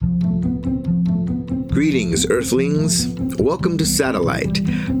Greetings, Earthlings. Welcome to Satellite,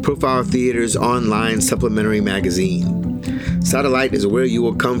 Profile Theater's online supplementary magazine. Satellite is where you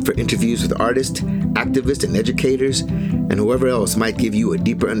will come for interviews with artists, activists, and educators, and whoever else might give you a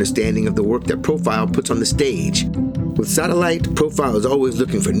deeper understanding of the work that Profile puts on the stage. With Satellite, Profile is always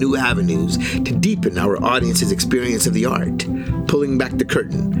looking for new avenues to deepen our audience's experience of the art, pulling back the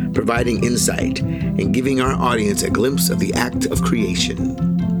curtain, providing insight, and giving our audience a glimpse of the act of creation.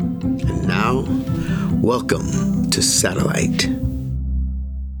 And now, welcome to Satellite.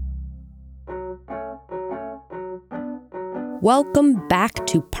 Welcome back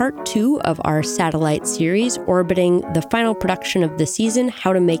to part 2 of our Satellite series, orbiting the final production of the season,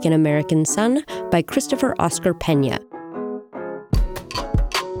 How to Make an American Son, by Christopher Oscar Peña.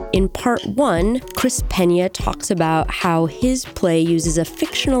 In part 1, Chris Peña talks about how his play uses a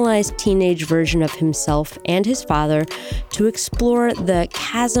fictionalized teenage version of himself and his father to explore the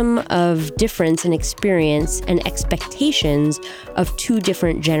chasm of difference in experience and expectations of two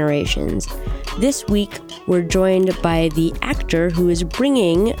different generations. This week, we're joined by the actor who is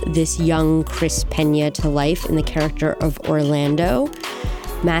bringing this young Chris Peña to life in the character of Orlando,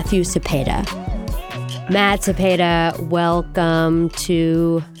 Matthew Sepeda. Matt Sepeda, welcome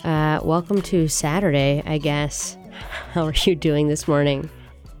to Saturday, I guess. How are you doing this morning?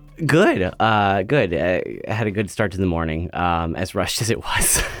 Good. Good. I had a good start to the morning, as rushed as it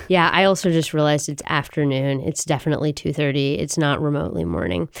was. Yeah, I also just realized it's afternoon. It's definitely 2:30. It's not remotely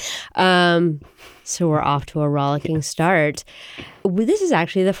morning. So we're off to a rollicking start. This is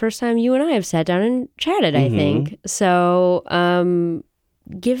actually the first time you and I have sat down and chatted, I think. So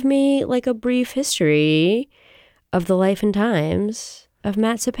give me like a brief history of the life and times of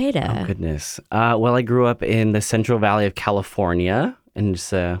Matt Sepeda. Oh, goodness. Well, I grew up in the Central Valley of California, and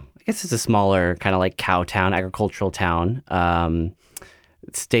I guess it's a smaller kind of like cow town, agricultural town.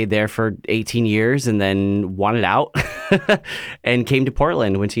 Stayed there for 18 years and then wanted out and came to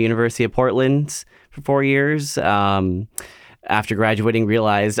Portland, went to University of Portland for 4 years. After graduating,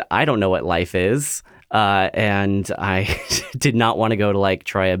 realized I don't know what life is. And I did not want to go to like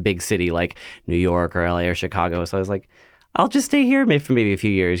try a big city like New York or LA or Chicago. So I was like, I'll just stay here for maybe a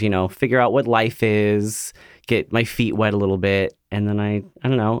few years, figure out what life is, get my feet wet a little bit. And then I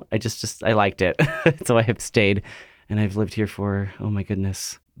don't know, I liked it. So I have stayed, and I've lived here for, oh my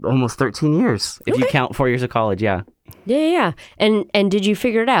goodness, almost 13 years. If you count 4 years of college. Yeah. Yeah. And did you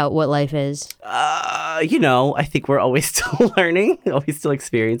figure it out what life is? I think we're always still learning, always still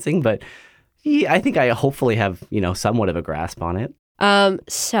experiencing, but yeah, I think I hopefully have, somewhat of a grasp on it.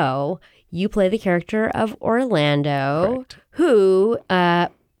 So you play the character of Orlando, Correct. who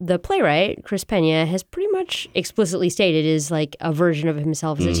the playwright, Chris Peña, has pretty much explicitly stated is like a version of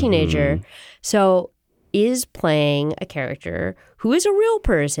himself as a teenager. So is playing a character who is a real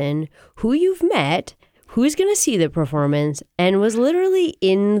person, who you've met, who's going to see the performance, and was literally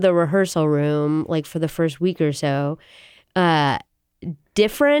in the rehearsal room like for the first week or so,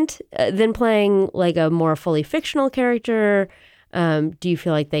 different than playing like a more fully fictional character? Do you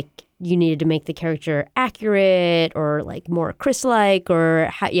feel like you needed to make the character accurate or like more Chris-like,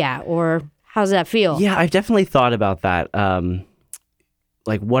 or or how's that feel? Yeah, I've definitely thought about that. Do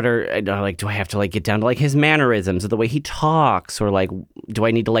I have to like get down to like his mannerisms or the way he talks, or like do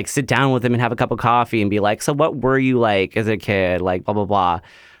I need to like sit down with him and have a cup of coffee and be like, so what were you like as a kid, like blah blah blah.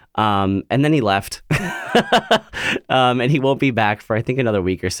 And then he left, and he won't be back for I think another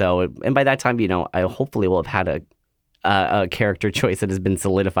week or so. And by that time, I hopefully will have had a character choice that has been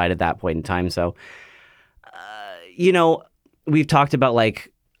solidified at that point in time. So, we've talked about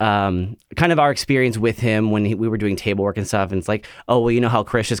like kind of our experience with him when we were doing table work and stuff. And it's like, oh, well, how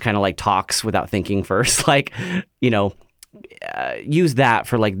Chris just kind of like talks without thinking first, like, use that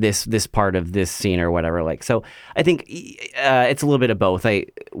for like this part of this scene or whatever. Like, so I think it's a little bit of both.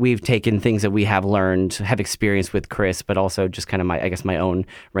 We've taken things that we have learned, have experienced with Chris, but also just kind of my own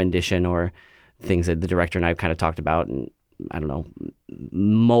rendition or things that the director and I have kind of talked about, and I don't know,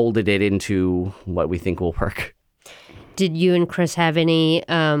 molded it into what we think will work. Did you and Chris have any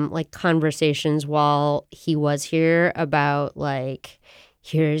like conversations while he was here about like,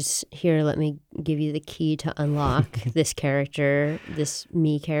 here, let me give you the key to unlock this character, this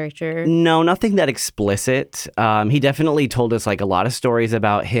me character? No, nothing that explicit. He definitely told us like a lot of stories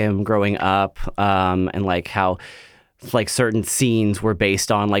about him growing up, and like how like certain scenes were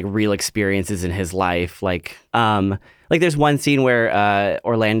based on like real experiences in his life. Like there's one scene where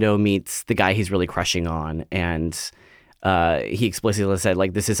Orlando meets the guy he's really crushing on, and he explicitly said,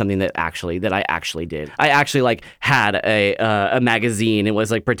 like, this is something that I actually did. I actually like had a magazine and was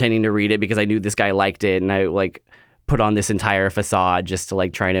like pretending to read it because I knew this guy liked it, and I like put on this entire facade just to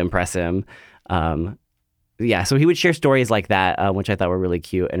like try to impress him. yeah, so he would share stories like that, which I thought were really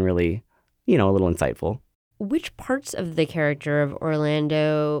cute and really, a little insightful. Which parts of the character of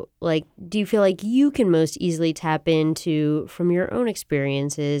Orlando, do you feel like you can most easily tap into from your own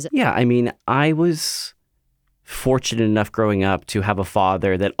experiences? Yeah, I mean, I was fortunate enough growing up to have a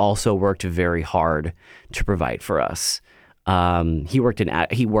father that also worked very hard to provide for us. He works in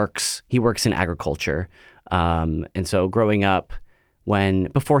agriculture, and so growing up,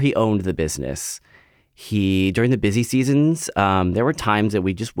 before he owned the business, during the busy seasons, there were times that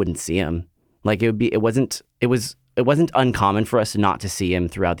we just wouldn't see him. It wasn't uncommon for us not to see him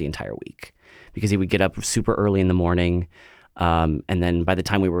throughout the entire week, because he would get up super early in the morning, and then by the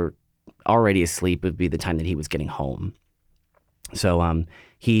time we were already asleep, it would be the time that he was getting home. So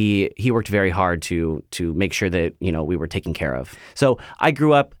he worked very hard to make sure that we were taken care of. So I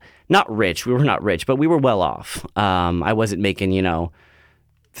grew up not rich. We were not rich, but we were well off. I wasn't making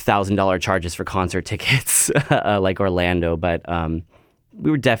 $1,000 charges for concert tickets like Orlando, but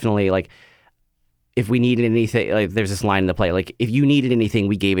we were definitely if we needed anything, there's this line in the play, if you needed anything,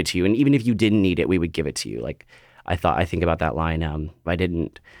 we gave it to you. And even if you didn't need it, we would give it to you. I think about that line. I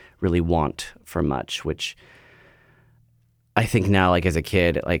didn't really want for much, which I think now, as a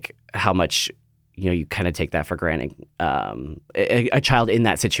kid, how much, you kind of take that for granted. A child in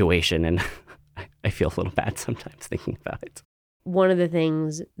that situation. And I feel a little bad sometimes thinking about it. One of the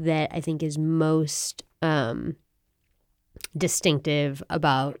things that I think is most distinctive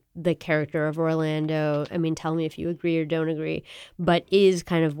about the character of Orlando, I mean, tell me if you agree or don't agree, but is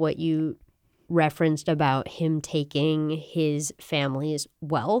kind of what you referenced about him taking his family's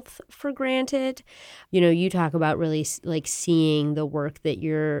wealth for granted. You talk about really seeing the work that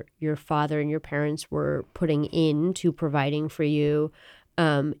your father and your parents were putting into providing for you.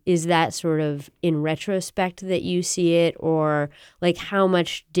 Is that sort of in retrospect that you see it, or how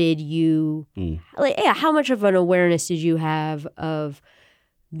much did you how much of an awareness did you have of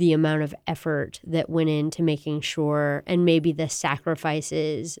the amount of effort that went into making sure, and maybe the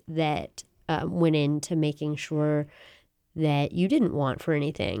sacrifices that went into making sure that you didn't want for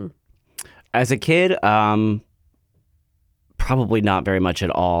anything? As a kid, probably not very much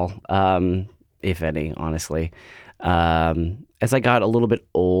at all, if any, honestly. As I got a little bit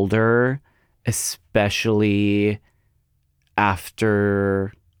older, especially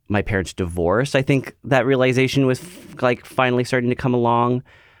after my parents divorced, I think that realization was finally starting to come along.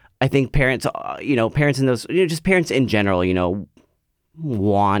 I think parents in those, just parents in general,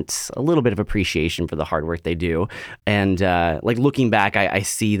 want a little bit of appreciation for the hard work they do. And looking back, I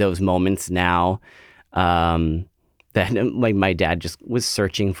see those moments now that my dad just was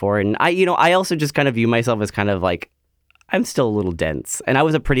searching for. And I also just kind of view myself as kind of I'm still a little dense, and I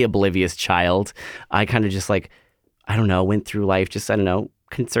was a pretty oblivious child. I kind of just I don't know, went through life just, I don't know,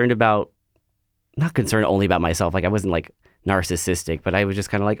 not concerned only about myself. I wasn't narcissistic, but I was just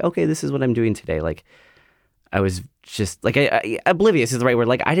kind of okay, this is what I'm doing today. I was just oblivious is the right word.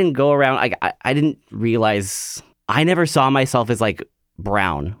 I didn't go around, I didn't realize, I never saw myself as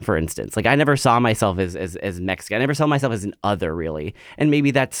brown, for instance. I never saw myself as Mexican. I never saw myself as an other, really. And maybe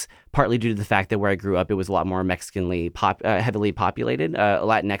that's partly due to the fact that where I grew up, it was a lot more Mexicanly heavily populated,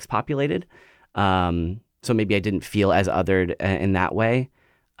 Latinx populated. So maybe I didn't feel as othered in that way.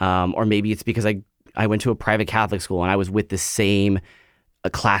 Or maybe it's because I went to a private Catholic school and I was with the same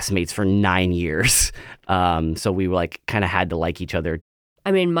classmates for 9 years. So we were kind of had to like each other.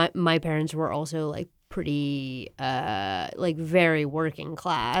 I mean, my parents were also pretty very working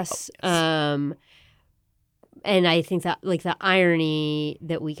class. And I think that the irony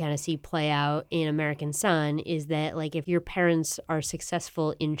that we kind of see play out in American Son is that if your parents are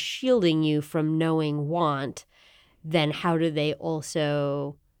successful in shielding you from knowing want, then how do they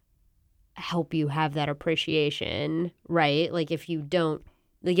also help you have that appreciation, right? If you don't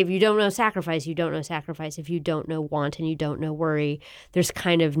know sacrifice, you don't know sacrifice. If you don't know want and you don't know worry, there's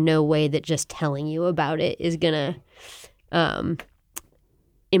kind of no way that just telling you about it is going to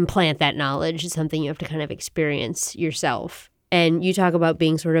implant that knowledge. It's something you have to kind of experience yourself. And you talk about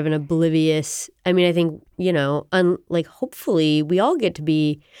being sort of an oblivious, I mean, I think, hopefully we all get to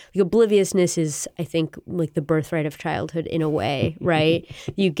be, obliviousness is, I think, the birthright of childhood in a way, right?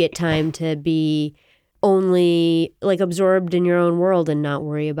 You get time to be only absorbed in your own world and not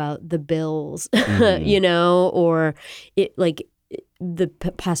worry about the bills, or it the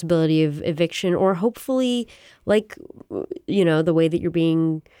possibility of eviction, or hopefully the way that you're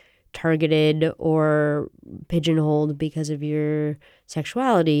being targeted or pigeonholed because of your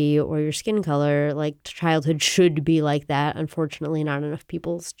sexuality or your skin color. Childhood should be like that. Unfortunately, not enough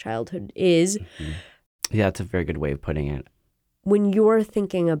people's childhood is. Yeah, it's a very good way of putting it. When you're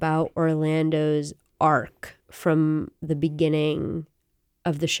thinking about Orlando's arc from the beginning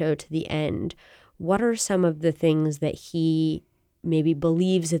of the show to the end, what are some of the things that he maybe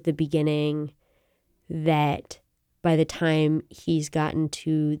believes at the beginning that by the time he's gotten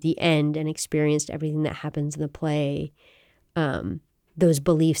to the end and experienced everything that happens in the play, those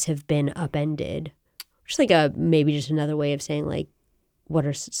beliefs have been upended? Just like maybe just another way of saying, like, what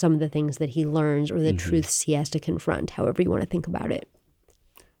are some of the things that he learns or the truths he has to confront, however you want to think about it?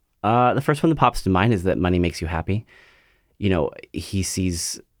 The first one that pops to mind is that money makes you happy. You know, he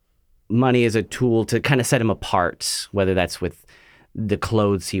sees money as a tool to kind of set him apart, whether that's with the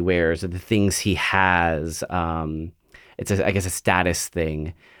clothes he wears or the things he has. It's, I guess, a status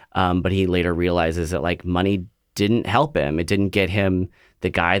thing. But he later realizes that, like, money didn't help him. It didn't get him the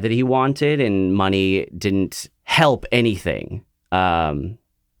guy that he wanted, and money didn't help anything.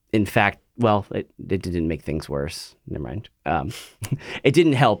 In fact, well, it didn't make things worse. Never mind. It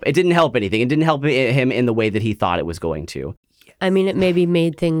didn't help. It didn't help anything. It didn't help him in the way that he thought it was going to. I mean, it maybe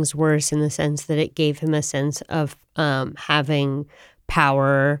made things worse in the sense that it gave him a sense of having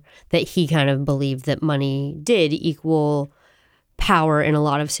power, that he kind of believed that money did equal power in a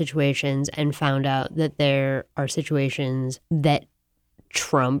lot of situations, and found out that there are situations that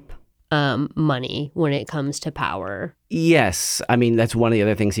trump money when it comes to power. Yes. I mean, that's one of the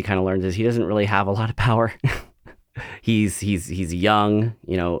other things he kind of learns is he doesn't really have a lot of power. He's young,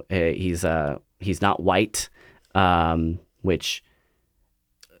 you know, he's not white, which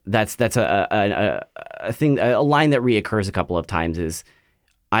that's a thing, a line that reoccurs a couple of times is,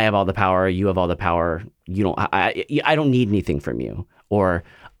 I have all the power, you have all the power, I don't need anything from you, or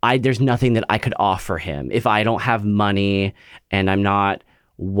there's nothing that I could offer him. If I don't have money and I'm not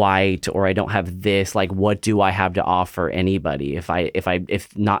white, or I don't have this, like, what do I have to offer anybody?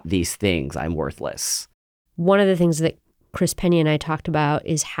 If not these things, I'm worthless. One of the things that Chris Peña and I talked about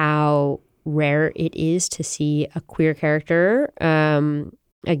is how rare it is to see a queer character,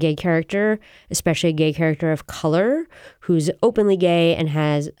 a gay character, especially a gay character of color, who's openly gay and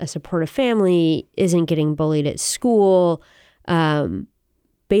has a supportive family, isn't getting bullied at school.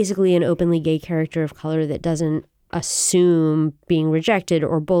 Basically an openly gay character of color that doesn't assume being rejected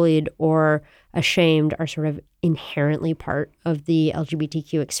or bullied or ashamed are sort of inherently part of the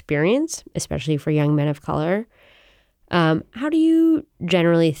LGBTQ experience, especially for young men of color. How do you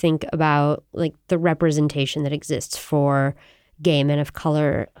generally think about, like, the representation that exists for gay men of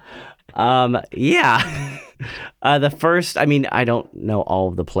color? Yeah. The first, I mean, I don't know all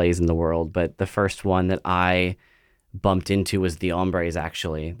of the plays in the world, but the first one that I bumped into was The Hombres,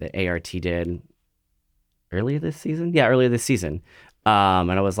 actually, that ART did earlier this season.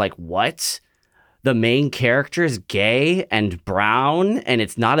 And I was like, what? The main character is gay and brown, and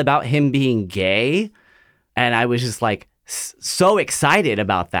it's not about him being gay? And I was just like so excited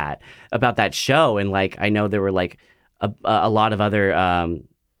about that show. And, like, I know there were, like, a lot of other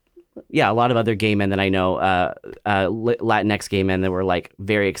gay men that I know, Latinx gay men that were, like,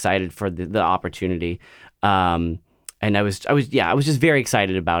 very excited for the opportunity. And I was just very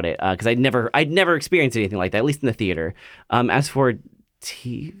excited about it because I'd never experienced anything like that, at least in the theater. As for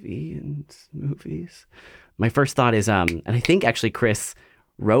TV and movies, my first thought is, and I think actually Chris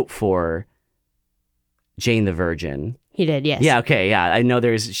wrote for Jane the Virgin. He did, yes. Yeah, okay, yeah. I know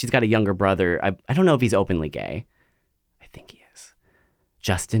she's got a younger brother. I don't know if he's openly gay. I think he is.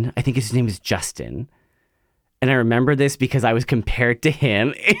 Justin. I think his name is Justin. And I remember this because I was compared to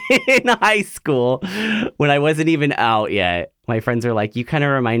him in high school when I wasn't even out yet. My friends are like, you kind of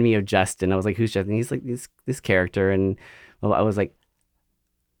remind me of Justin. I was like, who's Justin? He's like this character. And well, I was like,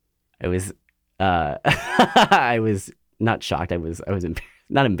 I was not shocked. I was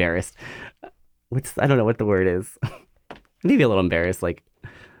not embarrassed. I don't know what the word is. Maybe a little embarrassed. Like,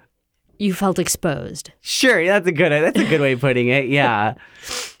 you felt exposed. Sure. That's a good way of putting it. Yeah.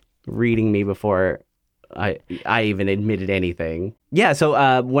 Reading me before I even admitted anything. Yeah,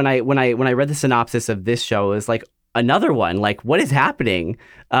 so when I read the synopsis of this show, it was like another one. Like, what is happening?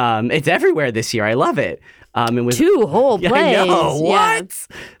 It's everywhere this year. I love it. It was 2 whole plays. I know. What?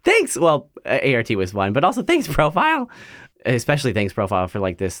 Yeah. Thanks. Well, ART was one, but also thanks Profile, especially thanks Profile for,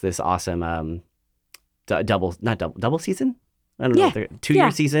 like, this awesome double season. I don't know,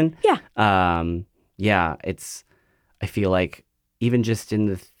 2-year season. Yeah. Yeah. I feel like even just in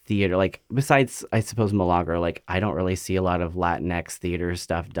the theater, like, besides, I suppose, Milagro, like, I don't really see a lot of Latinx theater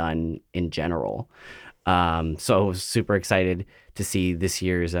stuff done in general. So I was super excited to see this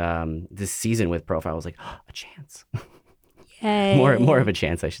this season with Profile. I was like, oh, a chance. Yay. More of a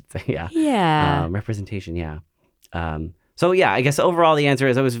chance, I should say. Yeah. Yeah. Representation. Yeah. So yeah, I guess overall the answer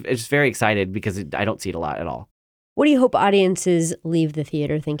is I was just very excited because I don't see it a lot at all. What do you hope audiences leave the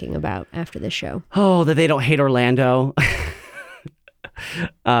theater thinking about after this show? Oh, that they don't hate Orlando.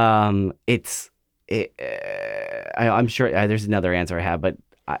 I'm sure there's another answer I have, but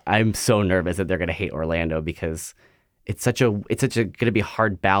I'm so nervous that they're going to hate Orlando because it's such a going to be a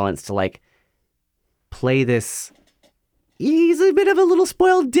hard balance to like play this. He's a bit of a little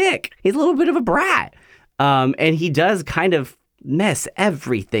spoiled dick. He's a little bit of a brat. And he does kind of mess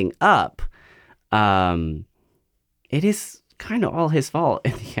everything up. It is kind of all his fault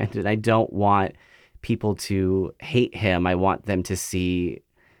in the end. And I don't want people to hate him. I want them to see,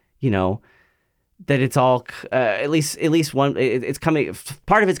 that it's all at least one. It's coming.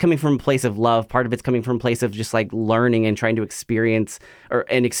 Part of it's coming from a place of love. Part of it's coming from a place of just like learning and trying to experiencing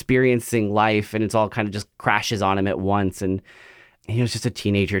life. And it's all kind of just crashes on him at once. And he was just a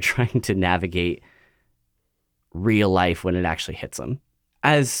teenager trying to navigate real life when it actually hits him.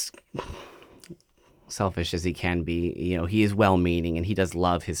 As selfish as he can be, he is well-meaning and he does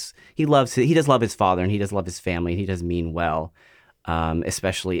love his father and he does love his family and he does mean well.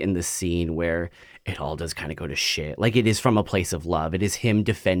 Especially in the scene where it all does kind of go to shit. Like it is from a place of love. It is him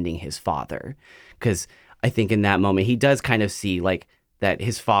defending his father. Because I think in that moment, he does kind of see like that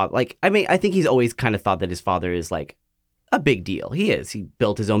his father, I think he's always kind of thought that his father is like a big deal. He is. He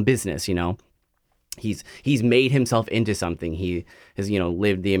built his own business, He's made himself into something. He has,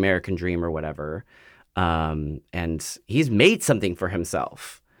 lived the American dream or whatever. And he's made something for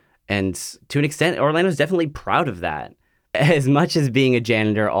himself. And to an extent, Orlando's definitely proud of that. As much as being a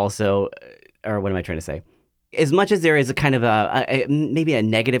janitor also, or what am I trying to say? As much as there is a kind of maybe a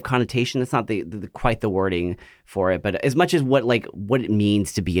negative connotation, it's not quite the wording for it, but as much as what it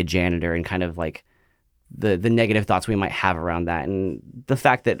means to be a janitor and kind of like the negative thoughts we might have around that, and the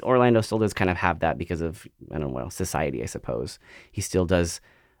fact that Orlando still does kind of have that because of, I don't know, society, I suppose. He still does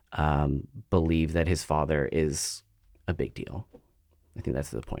believe that his father is a big deal. I think that's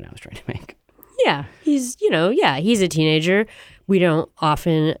the point I was trying to make. Yeah, he's a teenager. We don't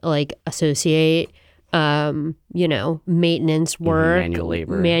often associate, maintenance work,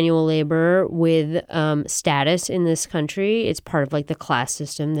 manual labor with status in this country. It's part of the class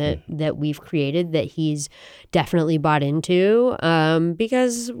system that we've created that he's definitely bought into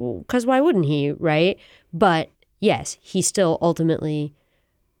because why wouldn't he, right? But yes, he still ultimately,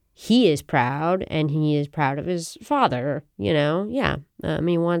 he is proud, and he is proud of his father, yeah.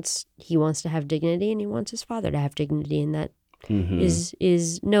 He wants to have dignity, and he wants his father to have dignity, and that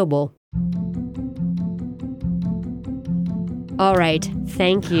is noble. All right,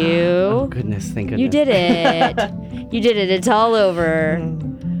 thank you. Oh, goodness, thank goodness. You did it. It's all over.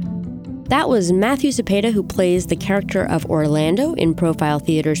 That was Matthew Sepeda, who plays the character of Orlando in Profile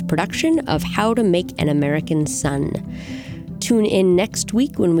Theater's production of How to Make an American Son. Tune in next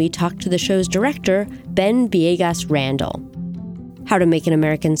week when we talk to the show's director, Ben Villegas Randall. How to Make an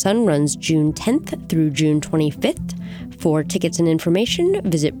American Son runs June 10th through June 25th. For tickets and information,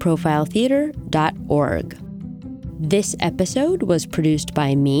 visit profiletheater.org. This episode was produced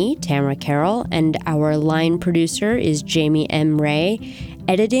by me, Tamara Carroll, and our line producer is Jamie M. Ray.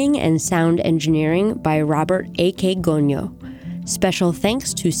 Editing and sound engineering by Robert A.K. Gonyo. Special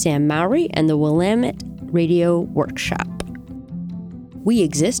thanks to Sam Mowry and the Willamette Radio Workshop. We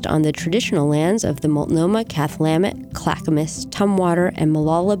exist on the traditional lands of the Multnomah, Cathlamet, Clackamas, Tumwater, and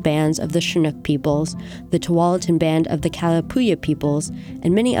Molalla bands of the Chinook peoples, the Tualatin band of the Kalapuya peoples,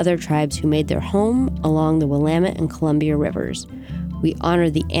 and many other tribes who made their home along the Willamette and Columbia rivers. We honor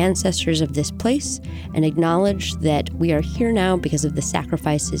the ancestors of this place and acknowledge that we are here now because of the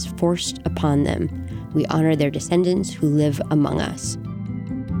sacrifices forced upon them. We honor their descendants who live among us.